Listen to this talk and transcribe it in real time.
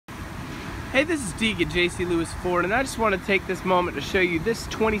Hey, this is Deke at J.C. Lewis Ford, and I just want to take this moment to show you this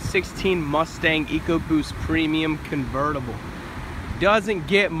 2016 Mustang EcoBoost Premium Convertible. Doesn't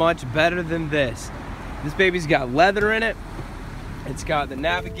get much better than this. This baby's got leather in it. It's got the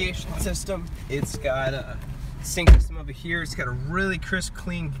navigation system. It's got a sync system over here. It's got a really crisp,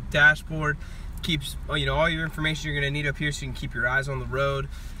 clean dashboard. Keeps all your information you're going to need up here so you can keep your eyes on the road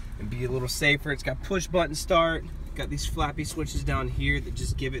and be a little safer. It's got push button start. Got these flappy switches down here that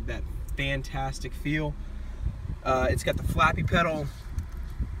just give it that fantastic feel. It's got the flappy pedal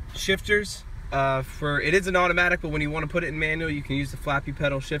shifters. It is an automatic, but when you want to put it in manual, you can use the flappy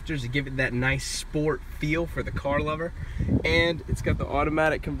pedal shifters to give it that nice sport feel for the car lover. And it's got the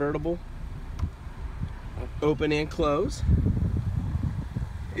automatic convertible, open and close.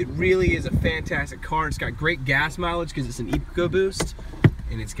 It really is a fantastic car. It's got great gas mileage because it's an EcoBoost,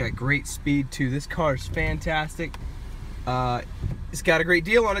 and it's got great speed too. This car is fantastic. It's got a great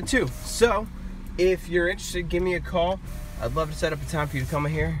deal on it too. So if you're interested, give me a call. I'd love to set up a time for you to come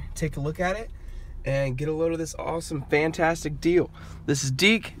in here, take a look at it, and get a load of this awesome, fantastic deal. This is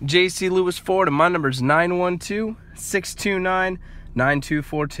Deke, J.C. Lewis Ford, and my number is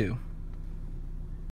 912-629-9242.